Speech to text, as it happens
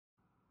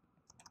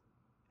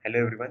Hello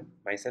everyone,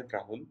 myself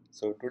Rahul.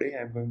 So today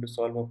I am going to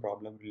solve a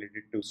problem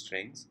related to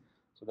strings.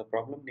 So the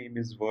problem name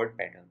is word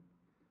pattern.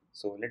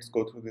 So let's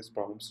go through this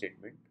problem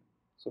statement.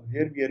 So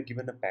here we are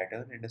given a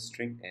pattern and a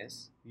string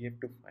s. We have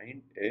to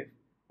find if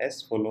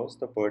s follows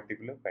the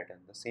particular pattern,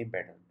 the same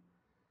pattern.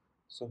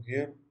 So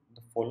here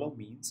the follow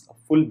means a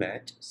full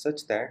match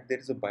such that there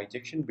is a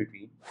bijection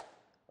between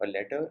a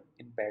letter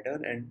in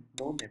pattern and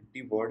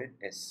non-empty word in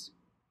s.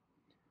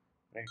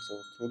 Right, so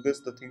through this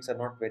the things are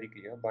not very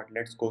clear, but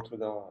let's go through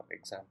the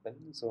example.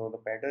 So the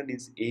pattern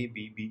is A,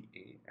 B, B,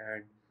 A,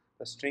 and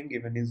the string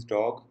given is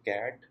dog,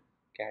 cat,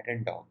 cat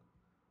and dog.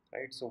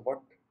 Right, so what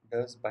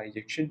does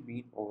bijection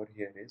mean over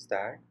here is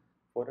that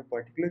for a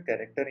particular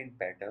character in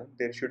pattern,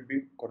 there should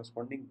be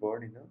corresponding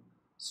word in a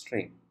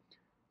string.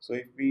 So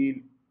if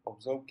we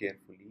observe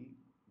carefully,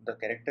 the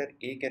character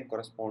A can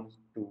correspond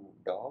to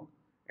dog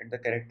and the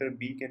character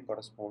B can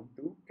correspond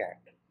to cat.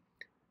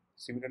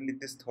 Similarly,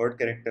 this third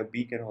character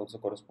B can also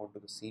correspond to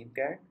the same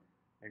cat,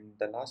 and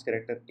the last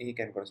character A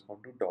can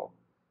correspond to dog.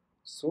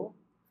 So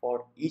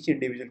for each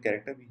individual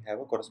character we have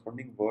a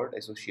corresponding word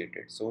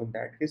associated. So in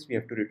that case we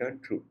have to return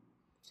true.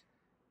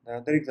 The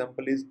other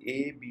example is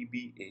A B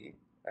B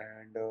A,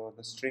 and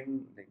the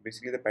string, like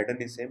basically the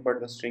pattern is same but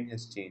the string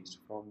has changed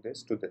from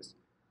this to this.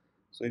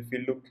 So if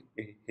you look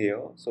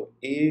here, so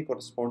A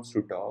corresponds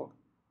to dog,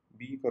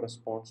 B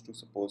corresponds to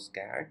suppose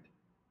cat,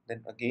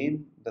 then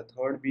again the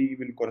third B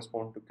will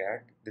correspond to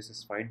cat. This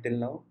is fine till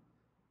now,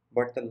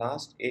 but the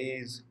last A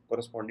is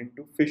corresponding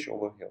to fish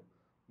over here.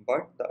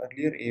 But the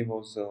earlier A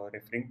was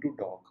referring to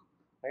dog,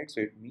 right?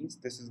 So it means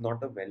this is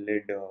not a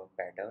valid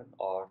pattern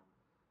or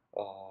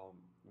um,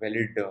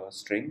 valid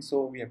string.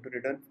 So we have to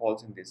return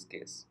false in this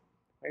case,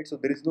 right? So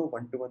there is no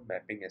one-to-one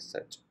mapping as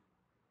such.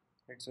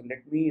 Right, so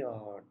let me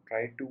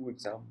try to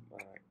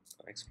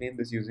explain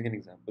this using an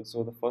example.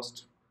 So the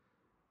first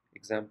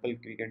example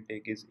we can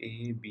take is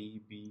A,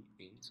 B, B,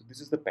 A. So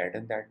this is the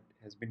pattern that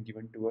has been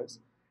given to us.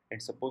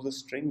 And suppose the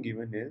string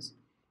given is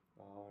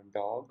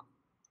dog,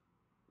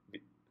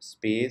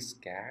 space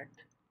cat,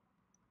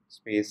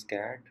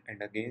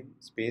 and again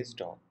space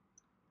dog.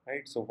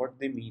 Right. So what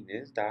they mean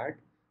is that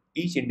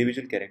each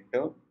individual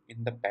character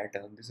in the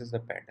pattern, this is the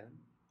pattern,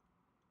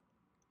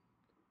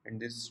 and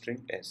this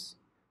string S.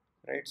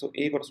 Right, so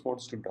A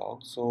corresponds to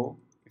dog. So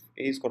if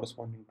A is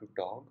corresponding to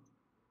dog,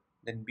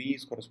 then B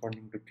is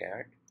corresponding to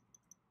cat.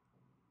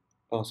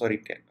 Oh, sorry,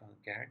 cat,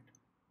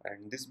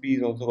 and this B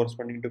is also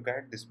corresponding to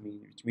cat. This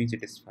means, which means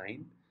it is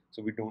fine.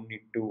 So we don't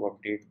need to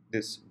update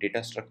this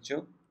data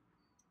structure.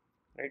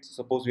 Right.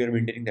 So suppose we are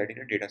maintaining that in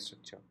a data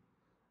structure,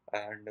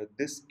 and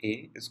this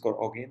A is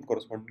again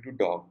corresponding to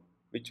dog,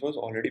 which was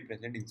already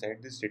present inside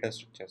this data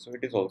structure. So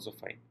it is also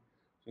fine.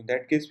 So in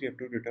that case, we have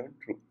to return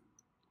true.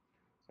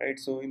 Right,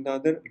 so in the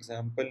other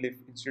example, if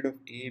instead of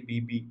A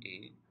B B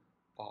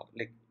A,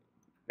 like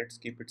let's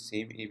keep it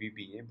same A B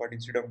B A, but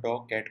instead of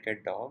dog cat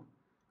cat dog,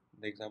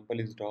 the example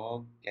is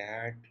dog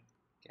cat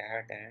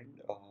cat and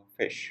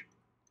fish.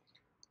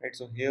 Right,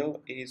 so here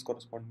A is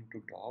corresponding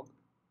to dog,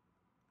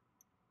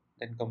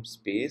 then comes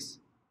space,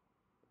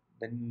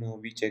 then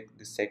we check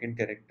the second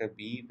character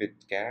B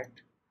with cat,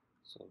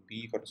 so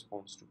B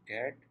corresponds to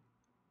cat,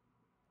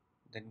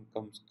 then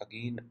comes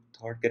again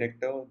third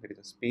character, there is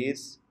a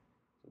space.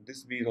 So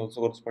this B is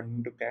also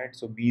corresponding to cat,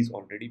 so B is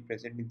already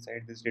present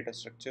inside this data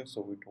structure,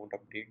 so we don't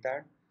update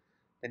that.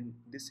 Then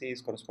this A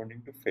is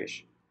corresponding to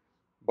fish,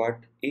 but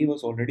A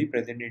was already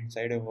present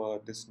inside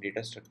of this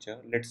data structure.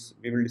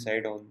 We will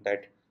decide on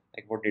that,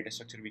 like what data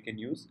structure we can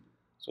use.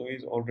 So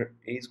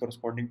A is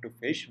corresponding to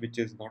fish, which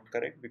is not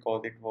correct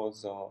because it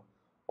was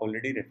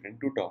already referring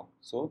to dog.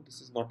 So this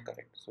is not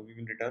correct. So we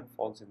will return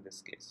false in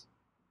this case.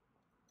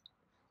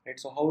 Right,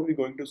 so how are we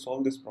going to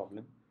solve this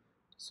problem?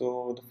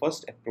 So the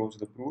first approach,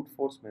 the brute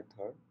force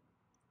method,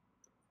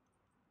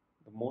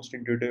 the most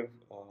intuitive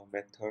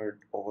method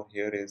over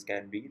here is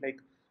can be like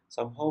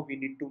somehow we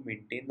need to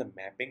maintain the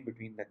mapping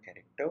between the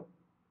character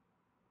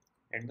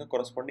and the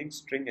corresponding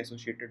string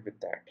associated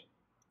with that.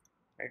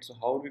 Right, so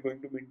how are we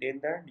going to maintain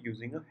that?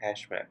 Using a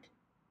hash map.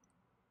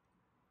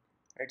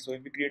 Right, so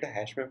if we create a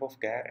hash map of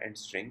char and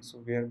string, so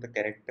where the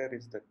character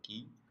is the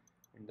key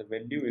and the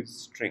value is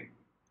string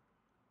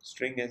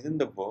as in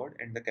the word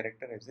and the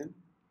character as in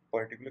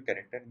particular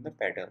character in the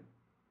pattern.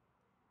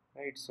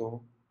 Right,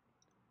 so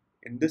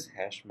in this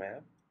hash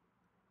map,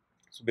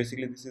 so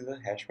basically this is a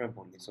hash map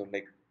only. So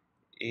like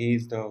A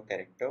is the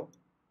character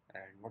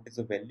and what is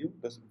the value?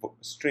 The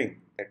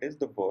string, that is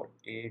the word.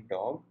 A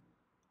dog,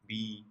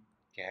 B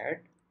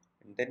cat,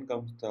 and then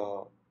comes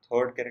the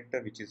third character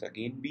which is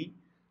again B.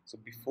 So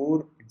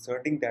before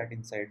inserting that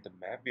inside the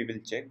map, we will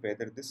check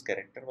whether this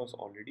character was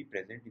already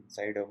present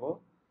inside our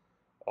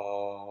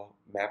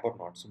map or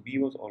not. So B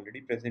was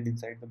already present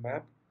inside the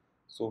map,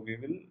 so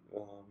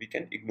we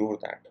can ignore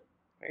that,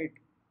 right?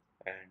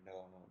 And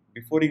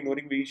before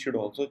ignoring, we should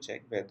also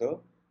check whether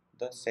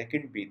the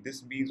second B,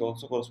 this B is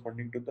also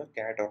corresponding to the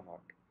cat or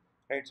not,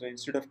 right? So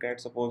instead of cat,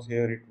 suppose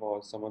here it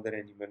was some other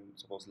animal,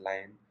 suppose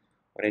lion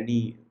or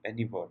any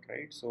word,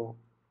 right? So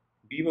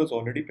B was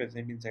already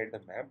present inside the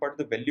map, but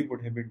the value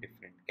would have been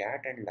different,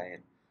 cat and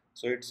lion.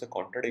 So it's a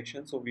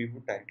contradiction. So we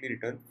would directly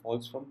return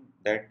false from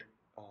that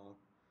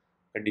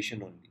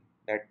condition only,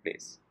 that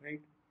place,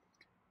 right?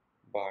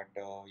 But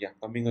yeah,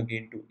 coming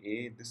again to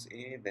A, this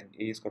A, then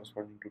A is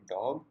corresponding to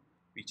dog.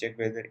 We check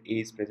whether A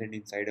is present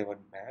inside our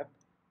map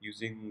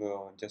using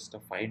just a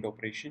find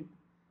operation,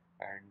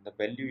 and the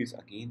value is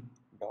again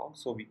dog,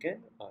 so we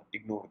can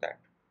ignore that,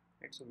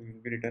 right? So we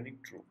will be returning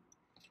true,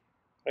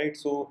 right?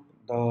 So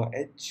the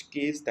edge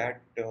case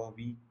that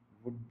we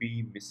would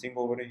be missing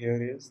over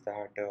here is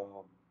that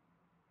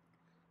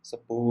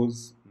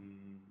suppose,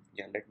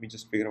 yeah, let me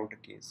just figure out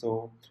a case.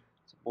 So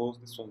suppose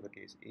this was the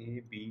case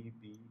A, B,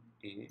 B,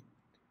 A,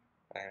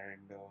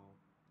 and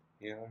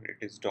here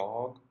it is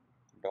dog,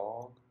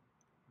 dog,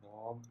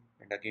 dog,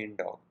 and again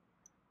dog,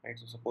 right?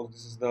 So suppose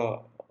this is the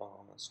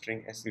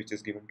string S which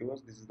is given to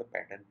us, this is the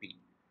pattern P.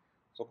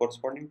 So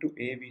corresponding to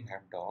A we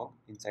have dog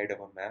inside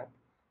our map,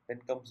 then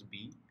comes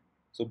B.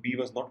 So B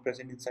was not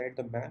present inside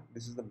the map,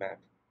 this is the map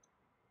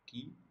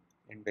key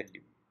and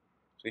value.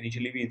 So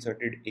initially we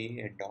inserted A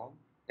and dog,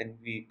 then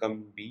we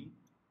come B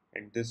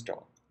and this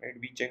dog, right?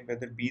 We check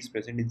whether B is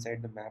present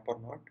inside the map or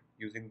not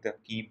using the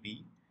key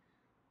B.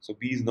 So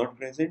B is not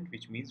present,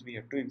 which means we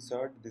have to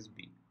insert this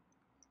B,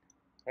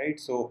 right?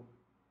 So,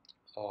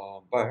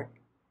 but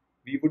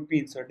we would be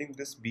inserting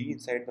this B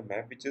inside the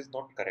map, which is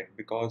not correct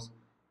because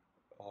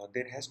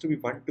there has to be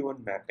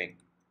one-to-one mapping,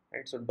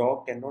 right? So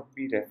dog cannot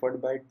be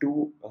referred by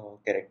two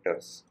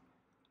characters.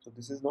 So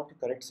this is not a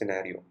correct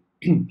scenario.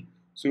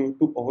 So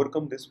to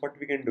overcome this, what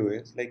we can do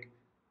is like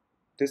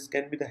this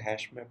can be the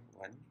hash map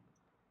 1,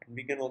 and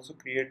we can also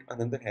create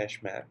another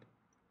hash map.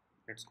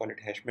 Let's call it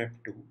hash map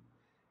 2,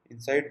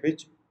 inside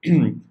which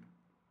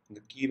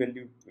the key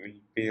value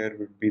pair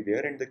would be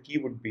there, and the key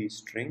would be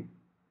string,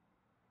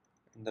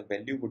 and the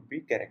value would be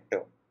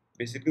character.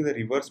 Basically, the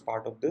reverse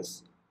part of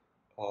this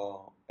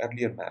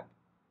earlier map,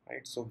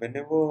 right? So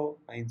whenever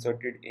I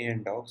inserted A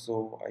and dog,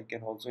 so I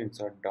can also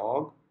insert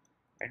dog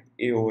and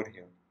A over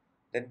here.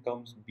 Then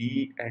comes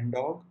B and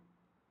dog.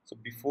 So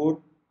before,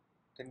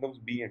 then comes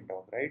B and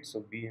dog, right? So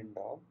B and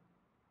dog.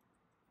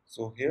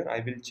 So here I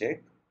will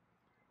check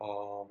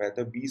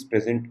whether B is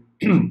present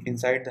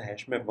inside the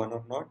hash map 1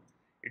 or not.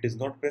 It is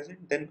not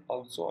present, then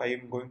also I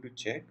am going to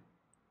check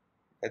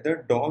whether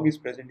dog is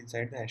present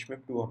inside the hash map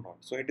 2 or not.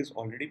 So it is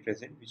already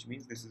present, which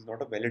means this is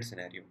not a valid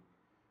scenario.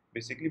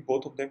 Basically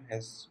both of them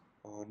has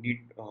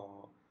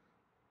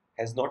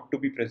not to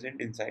be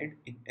present inside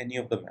in any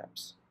of the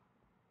maps,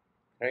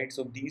 right?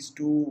 So these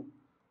two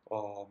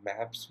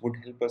maps would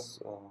help us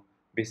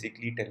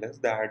basically tell us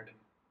that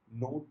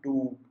no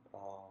two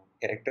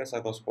characters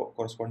are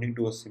corresponding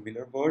to a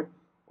similar word,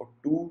 or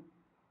two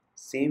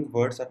same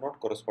words are not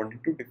corresponding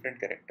to different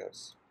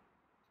characters.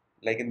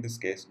 Like in this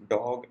case,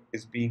 dog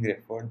is being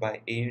referred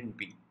by A and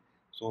B.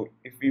 So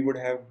if we would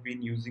have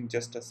been using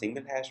just a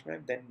single hash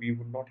map, then we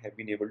would not have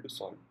been able to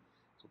solve.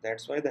 So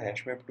that's why the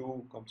hash map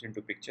 2 comes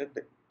into picture,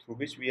 through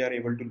which we are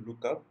able to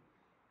look up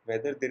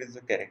whether there is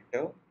a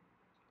character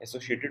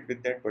associated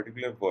with that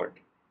particular word,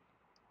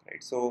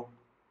 right? So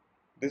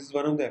this is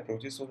one of the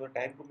approaches. So the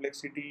time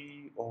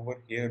complexity over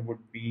here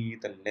would be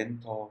the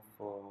length of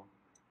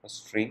a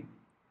string,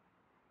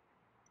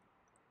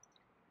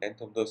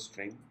 length of the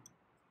string,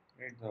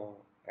 right?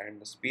 And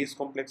the space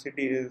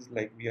complexity is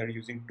like we are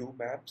using two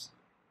maps,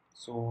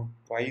 so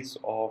twice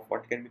of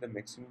what can be the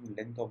maximum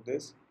length of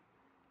this.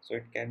 So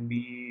it can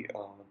be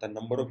the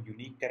number of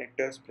unique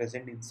characters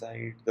present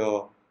inside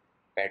the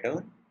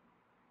pattern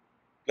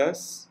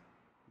plus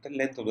the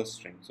length of the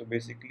string. So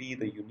basically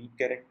the unique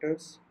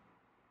characters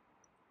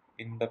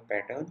in the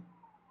pattern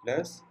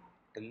plus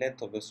the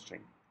length of the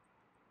string,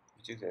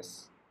 which is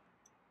S,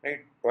 right?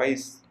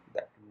 Twice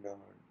that,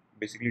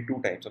 basically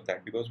two times of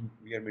that, because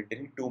we are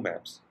maintaining two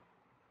maps,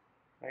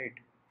 right?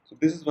 So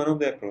this is one of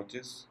the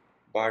approaches,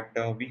 but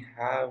we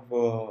have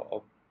a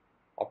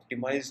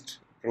optimized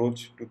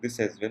approach to this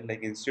as well.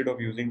 Like instead of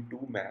using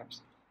two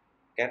maps,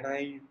 can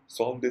I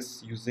solve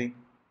this using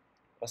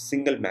a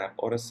single map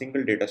or a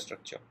single data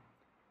structure?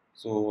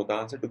 So the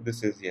answer to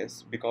this is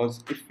yes,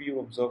 because if you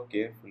observe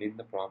carefully in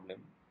the problem,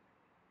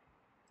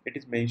 it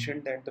is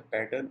mentioned that the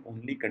pattern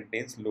only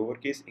contains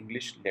lowercase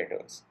English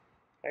letters,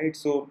 right?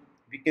 So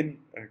we can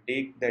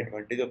take the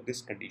advantage of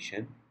this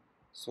condition.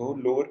 So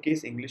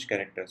lowercase English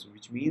characters,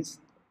 which means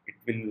it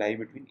will lie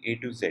between A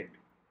to Z,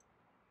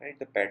 right?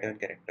 The pattern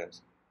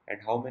characters.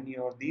 And how many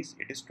are these?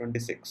 It is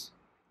 26,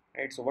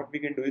 right? So what we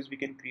can do is we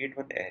can create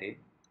one array.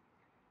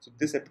 So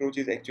this approach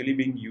is actually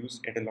being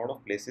used at a lot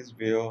of places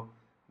where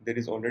there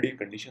is already a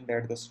condition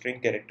that the string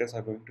characters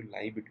are going to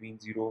lie between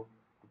 0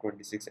 to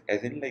 26,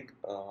 as in like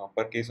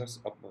uppercase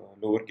or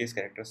lowercase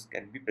characters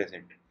can be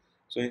present.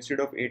 So instead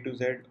of A to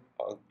Z,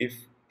 if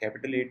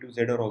capital A to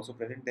Z are also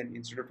present, then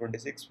instead of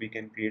 26 we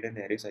can create an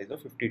array size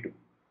of 52.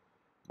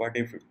 But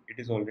if it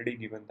is already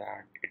given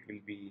that it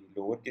will be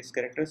lowercase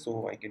characters,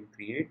 so I can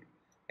create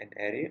an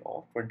array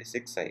of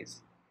 26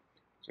 size.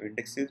 So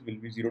indexes will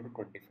be 0 to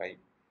 25.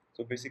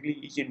 So basically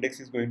each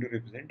index is going to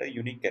represent a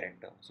unique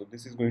character. So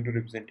this is going to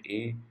represent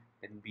A,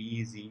 then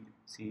B, Z,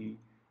 C,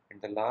 and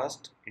the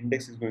last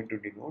index is going to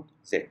denote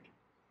Z.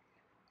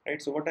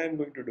 right? So what I am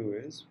going to do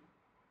is,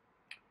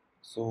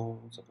 so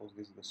suppose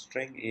this is the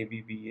string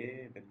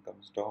ABBA, then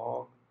comes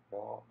dog,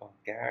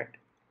 cat,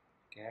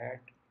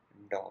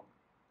 and dog,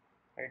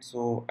 right?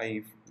 So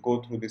I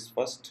go through this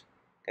first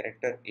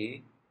character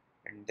A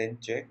and then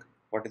check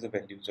what is the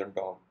values on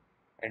dog,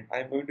 and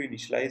I'm going to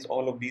initialize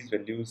all of these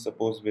values,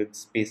 suppose with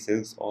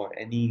spaces or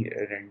any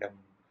random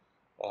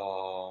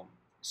uh,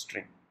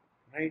 string,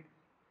 right?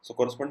 So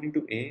corresponding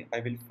to A, I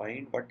will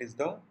find what is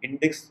the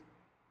index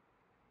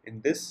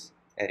in this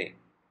array.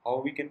 How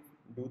we can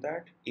do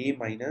that? A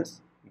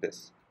minus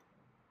this.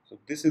 So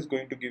this is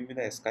going to give me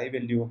the sky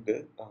value of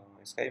the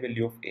sky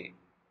value of A,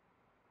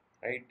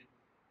 right?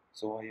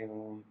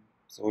 So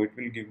so it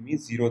will give me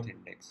zeroth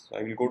index. So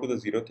I will go to the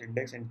zeroth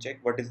index and check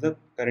what is the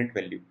current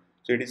value.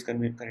 So it is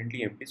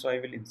currently empty. So I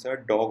will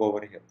insert dog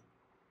over here.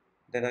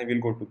 Then I will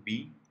go to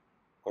B.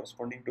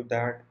 Corresponding to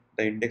that,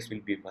 the index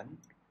will be 1,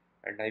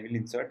 and I will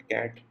insert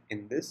cat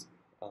in this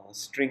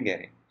string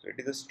array. So it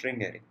is a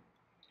string array.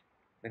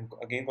 Then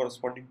again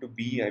corresponding to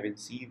B, I will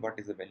see what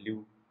is the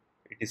value.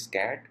 It is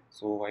cat.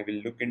 So I will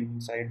look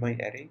inside my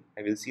array.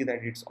 I will see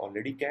that it's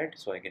already cat.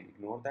 So I can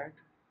ignore that.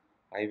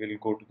 I will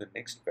go to the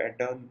next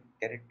pattern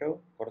character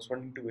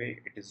corresponding to A.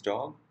 It is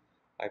dog.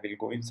 I will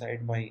go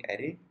inside my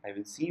array. I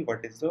will see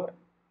what is the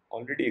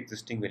already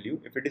existing value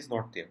if it is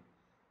not there.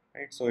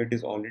 Right. So it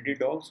is already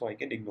dog. So I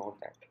can ignore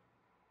that.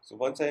 So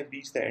once I have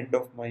reached the end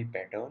of my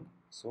pattern,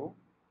 so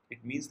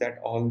it means that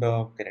all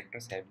the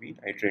characters have been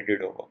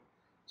iterated over.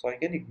 So I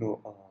can ignore,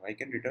 I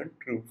can return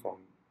true from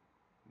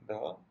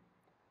the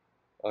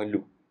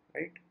loop,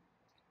 right?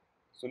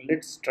 So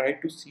let's try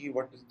to see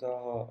what is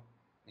the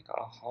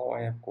how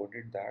I have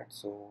coded that.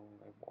 So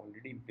I've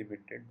already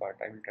implemented, but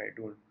I will try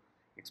to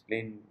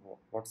explain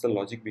what's the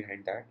logic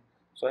behind that.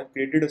 So I've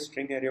created a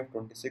string array of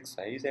 26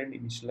 size and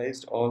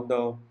initialized all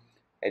the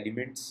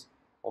elements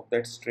of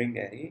that string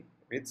array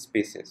with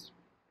spaces,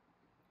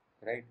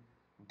 right?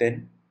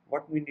 Then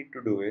what we need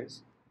to do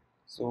is,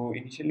 so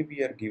initially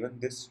we are given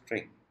this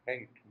string,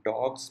 right?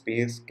 Dog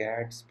space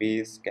cat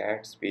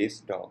space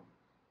dog.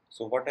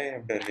 So what I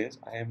have done is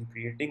I am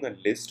creating a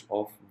list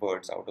of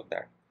words out of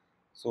that.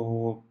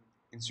 So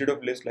instead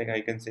of list, like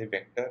I can say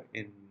vector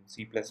in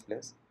C++.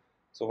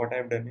 So what I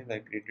have done is I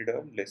created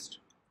a list,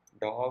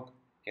 dog,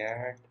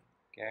 cat,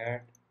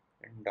 cat,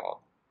 and dog.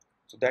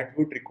 So that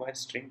would require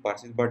string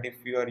parses, but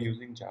if you are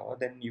using Java,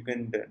 then you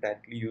can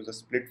directly use a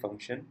split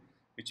function,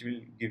 which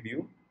will give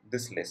you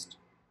this list,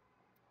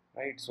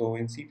 right? So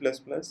in C++,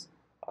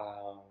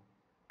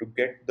 to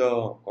get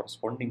the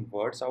corresponding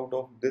words out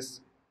of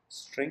this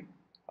string,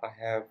 I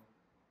have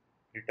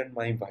written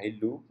my while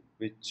loop,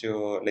 which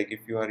like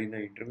if you are in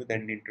an interview,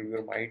 then the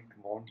interviewer might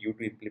want you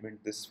to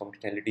implement this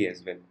functionality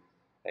as well.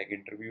 Like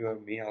interviewer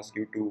may ask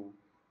you to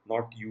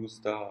not use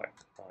the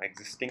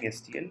existing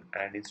STL,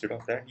 and instead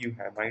of that you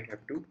might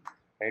have to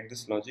write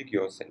this logic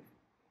yourself,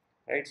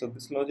 right? So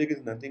this logic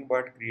is nothing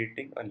but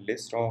creating a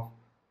list of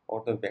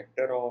or the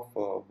vector of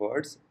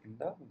words in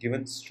the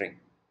given string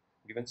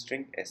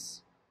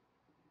s,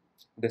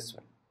 this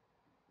one,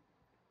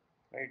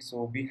 right?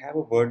 So we have a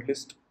word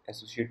list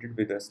associated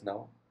with us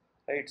now,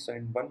 right? So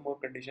and one more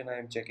condition I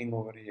am checking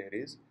over here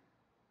is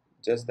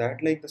just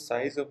that, like the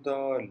size of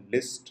the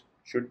list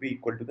should be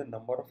equal to the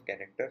number of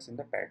characters in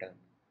the pattern,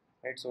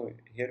 right? So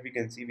here we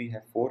can see we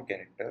have 4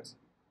 characters,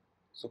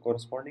 so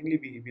correspondingly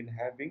we will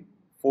having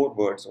 4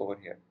 words over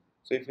here.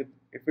 So if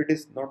it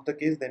is not the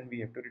case, then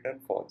we have to return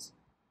false,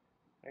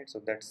 right?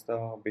 So that's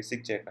the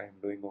basic check I am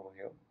doing over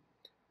here.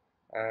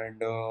 And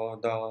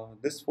the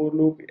this for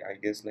loop, I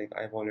guess, like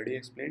I've already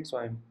explained. So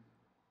I'm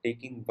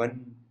taking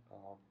one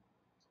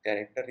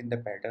character in the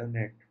pattern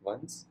at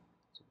once.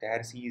 So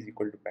char c is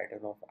equal to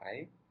pattern of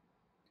I,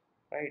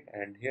 right?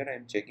 And here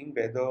I'm checking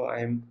whether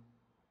um,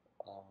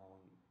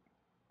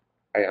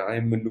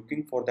 I'm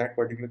looking for that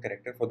particular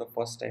character for the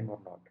first time or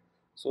not.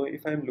 So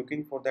if I'm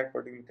looking for that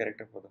particular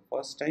character for the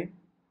first time,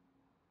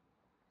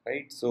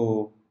 right?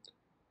 So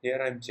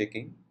here I'm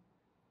checking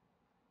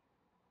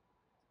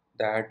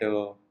that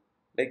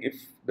like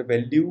if the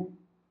value,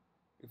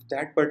 if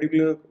that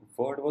particular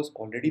word was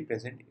already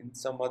present in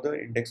some other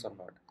index or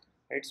not,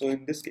 right? So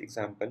in this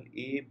example,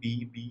 a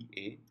b b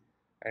a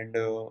and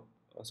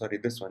sorry,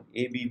 this one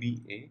a b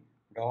b a,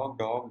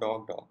 dog,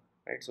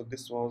 right? So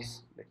this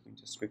was, let me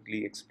just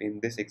quickly explain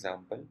this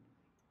example.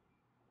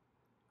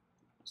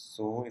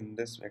 So in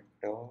this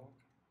vector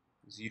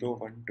 0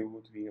 1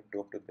 2 3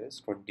 up to this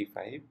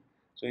 25,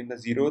 so in the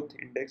 0th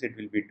index it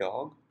will be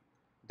dog,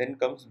 then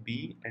comes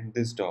B and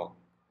this dog,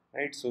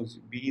 right? So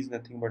B is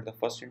nothing but the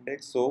first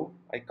index, so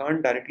I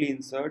can't directly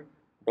insert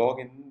dog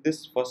in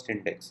this first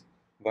index.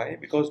 Why?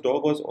 Because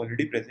dog was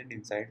already present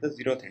inside the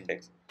 0th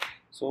index.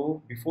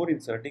 So before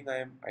inserting, I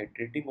am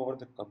iterating over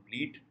the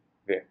complete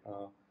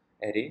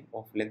array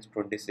of length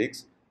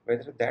 26,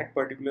 whether that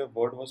particular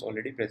word was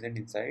already present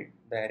inside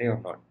the array or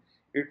not.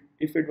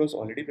 If it was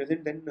already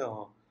present, then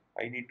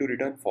I need to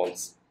return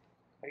false,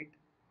 right?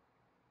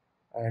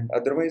 And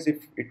otherwise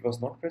if it was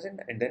not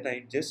present, and then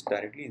I just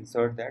directly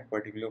insert that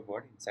particular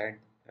word inside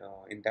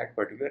in that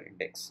particular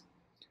index.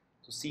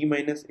 So c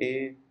minus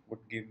a would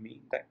give me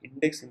the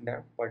index in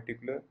that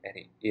particular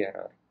array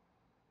ARR.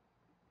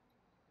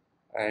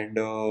 And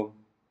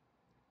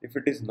if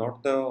it is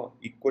not the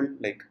equal,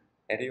 like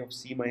array of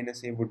c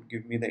minus a would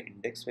give me the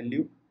index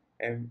value,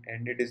 and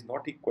it is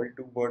not equal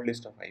to word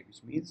list of I,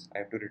 which means I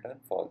have to return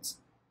false.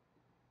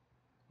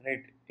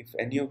 Right? If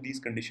any of these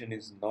condition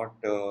is not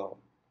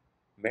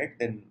met,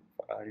 then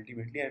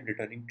ultimately I'm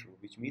returning true,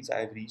 which means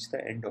I've reached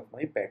the end of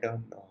my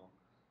pattern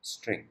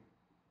string.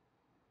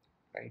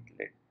 Right?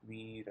 Let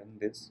me run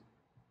this.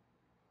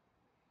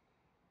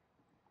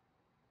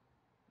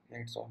 Yeah,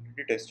 it's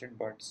already tested,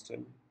 but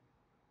still,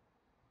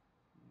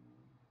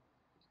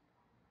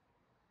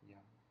 yeah.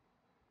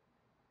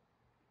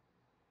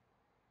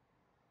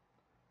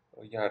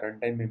 Yeah,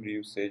 runtime memory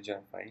usage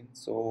are fine.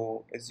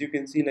 So as you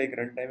can see, like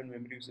runtime and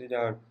memory usage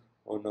are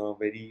on a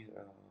very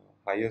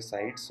higher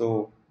side.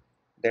 So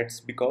that's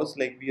because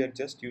like we are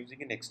just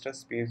using an extra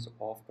space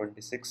of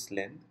 26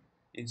 length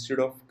instead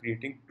of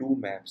creating two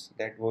maps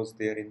that was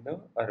there in the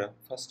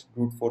first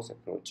brute force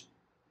approach,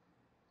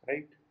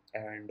 right?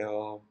 And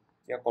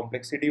yeah,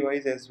 complexity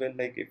wise as well,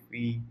 like if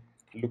we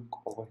look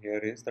over here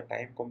is the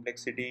time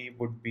complexity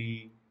would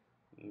be,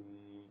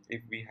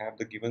 if we have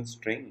the given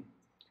string,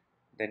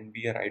 then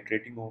we are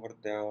iterating over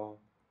the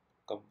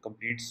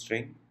complete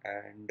string,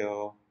 and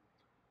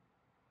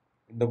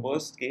in the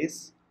worst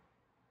case,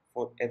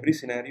 for every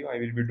scenario I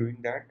will be doing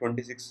that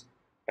 26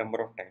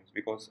 number of times,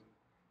 because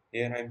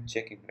here I'm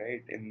checking,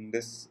 right, in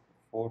this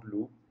for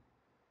loop.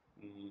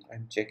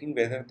 I'm checking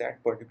whether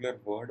that particular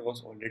word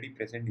was already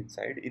present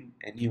inside in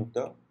any of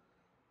the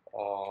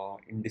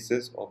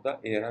indices of the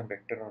ARR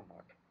vector or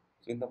not.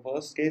 So in the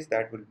first case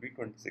that will be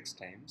 26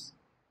 times,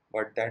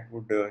 but that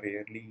would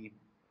rarely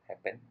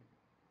happen.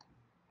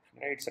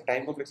 Right, so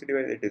time complexity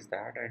wise it is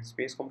that, and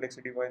space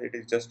complexity wise it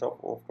is just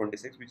of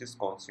 26, which is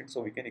constant,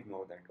 so we can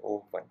ignore that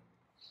of 1.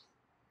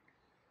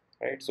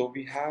 Right, so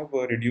we have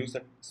reduced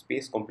the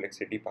space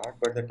complexity part,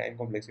 but the time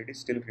complexity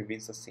still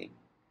remains the same.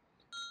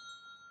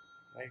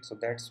 Right, so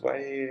that's why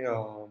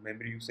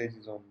memory usage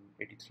is on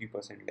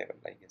 83% level,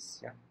 I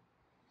guess. Yeah.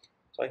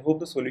 So I hope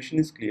the solution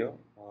is clear.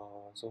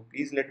 So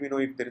please let me know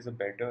if there is a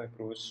better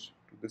approach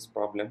to this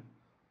problem,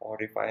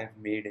 or if I have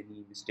made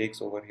any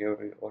mistakes over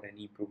here, or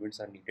any improvements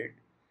are needed.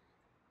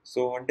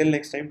 So until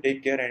next time,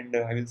 take care, and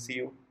I will see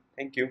you.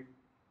 Thank you.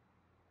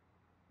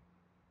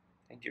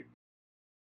 Thank you.